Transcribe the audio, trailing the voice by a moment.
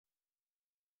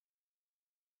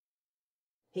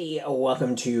Hey,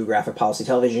 welcome to Graphic Policy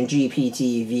Television,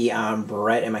 GPTV. I'm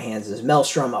Brett. In my hands is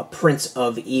Maelstrom, A Prince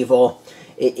of Evil.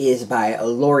 It is by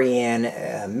Lorian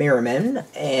Merriman,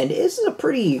 and this is a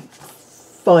pretty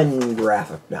fun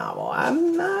graphic novel.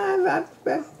 I'm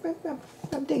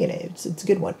digging it. It's a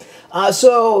good one.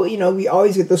 So, you know, we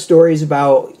always get those stories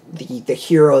about the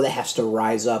hero that has to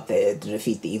rise up to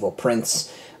defeat the evil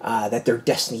prince, that their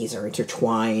destinies are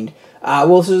intertwined.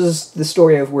 Well, this is the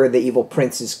story of where the evil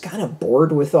prince is kind of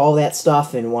bored with all that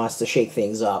stuff and wants to shake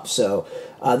things up. So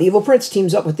the evil prince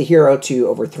teams up with the hero to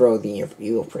overthrow the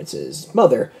evil prince's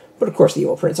mother. But of course, the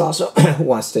evil prince also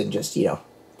wants to just, you know,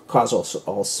 cause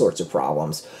all sorts of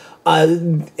problems.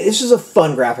 This is a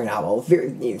fun graphic novel.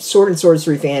 Very, you know, sword and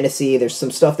sorcery fantasy. There's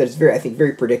some stuff that's very, I think,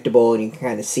 very predictable, and you can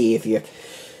kind of see if you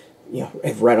know,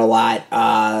 have read a lot.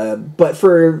 But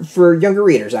for younger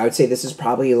readers, I would say this is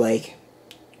probably like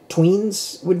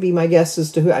tweens would be my guess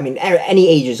as to who. I mean, any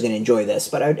age is going to enjoy this,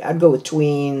 but I'd go with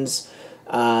tweens.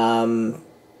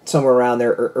 Somewhere around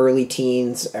there, or early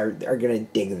teens are going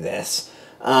to dig this.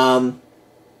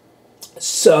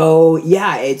 So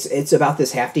yeah, it's about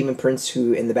this half-demon prince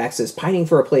who in the back says pining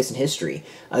for a place in history.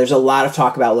 There's a lot of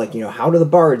talk about, like, you know, how do the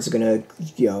bards gonna,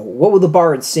 you know, what will the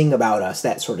bards sing about us,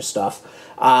 that sort of stuff.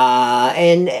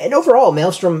 And overall,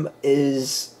 Maelstrom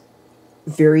is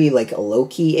very, like,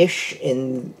 low-key-ish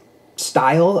in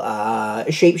style. A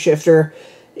shapeshifter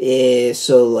is,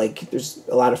 so, like, there's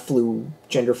a lot of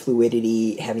gender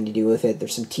fluidity having to do with it.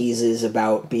 There's some teases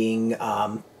about being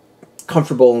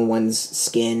comfortable in one's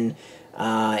skin,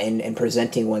 and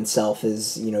presenting oneself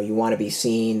as, you know, you want to be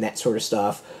seen, that sort of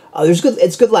stuff.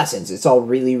 It's good lessons. It's all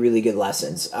really, really good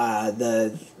lessons.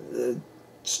 The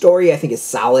story, I think, is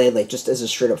solid. Like, just as a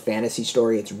straight up fantasy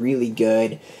story, it's really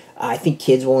good. I think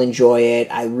kids will enjoy it.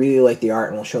 I really like the art,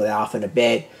 and we'll show that off in a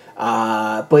bit.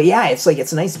 But yeah, it's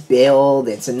a nice build.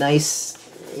 It's a nice,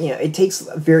 you know, it takes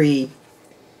very,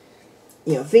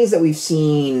 you know, things that we've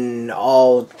seen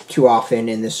all too often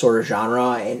in this sort of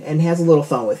genre, and has a little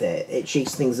fun with it. It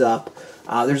shakes things up.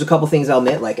 There's a couple things I'll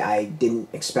admit, like, I didn't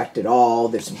expect at all.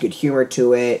 There's some good humor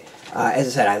to it. As I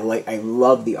said, I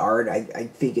love the art. I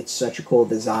think it's such a cool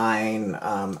design.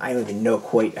 I don't even know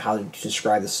quite how to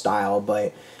describe the style,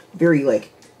 but very,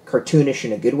 like, cartoonish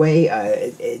in a good way.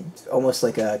 It's almost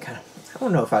like a kind of, I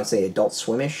don't know if I would say Adult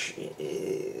Swim-ish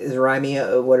is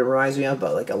what it reminds me of,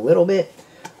 but like a little bit.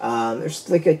 There's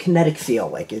like a kinetic feel,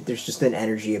 like there's just an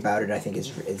energy about it. I think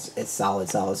it's solid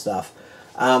stuff.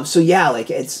 So yeah, like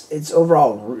it's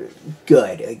overall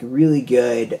good, like really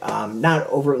good. Not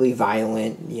overtly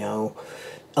violent, you know,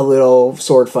 a little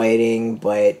sword fighting,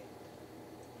 but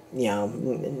you know,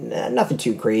 nothing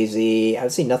too crazy. I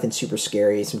would say nothing super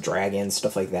scary. Some dragons,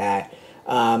 stuff like that.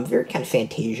 Very kind of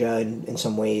Fantasia in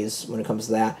some ways when it comes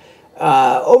to that.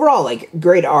 Overall, like,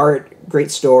 great art,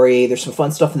 great story. There's some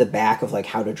fun stuff in the back of, like,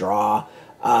 how to draw.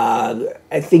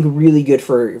 I think really good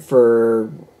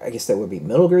for I guess that would be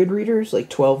middle grade readers, like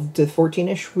 12 to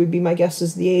 14-ish would be my guess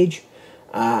is the age.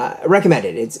 Recommend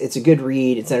it. It's a good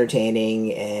read, it's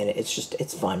entertaining, and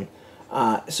it's fun.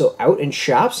 So out in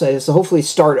shops, so hopefully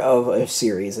start of a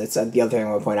series. That's the other thing I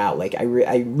want to point out. Like, I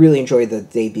really enjoyed the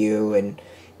debut, and,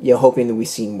 you know, hoping that we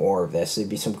see more of this. There'd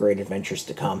be some great adventures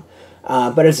to come.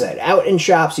 But as I said, out in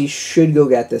shops, you should go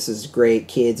get this. It's great.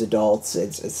 Kids, adults,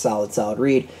 it's solid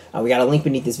read. We got a link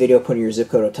beneath this video. Put in your zip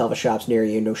code. It'll tell the shops near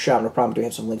you. No shop, no problem. We do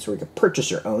have some links where you can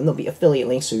purchase your own. There'll be affiliate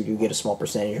links, so you do get a small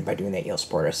percentage, and by doing that, you'll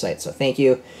support our site. So thank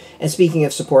you. And speaking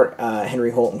of support,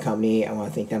 Henry Holt and Company, I want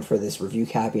to thank them for this review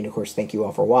copy, and of course, thank you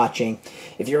all for watching.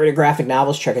 If you're into graphic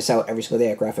novels, check us out every single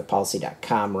day at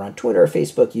graphicpolicy.com. We're on Twitter,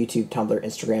 Facebook, YouTube, Tumblr,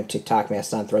 Instagram, TikTok,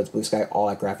 Mastodon, Threads, Blue Sky, all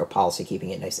at Graphic Policy,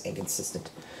 keeping it nice and consistent.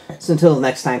 So until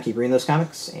next time, keep reading those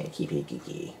comics, and keep it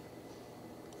geeky.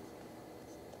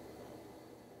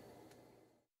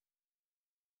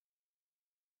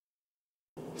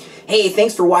 Hey,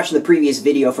 thanks for watching the previous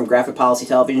video from Graphic Policy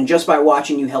Television. Just by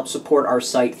watching, you help support our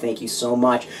site. Thank you so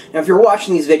much. Now, if you're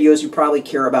watching these videos, you probably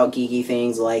care about geeky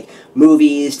things like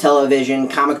movies, television,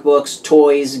 comic books,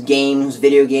 toys, games,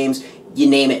 video games, you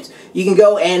name it. You can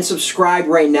go and subscribe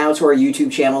right now to our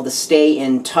YouTube channel to stay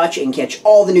in touch and catch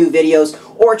all the new videos,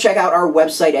 or check out our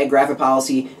website at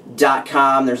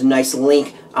graphicpolicy.com. There's a nice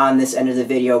link on this end of the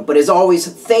video. But as always,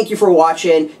 thank you for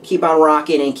watching. Keep on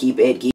rocking and keep it geeky.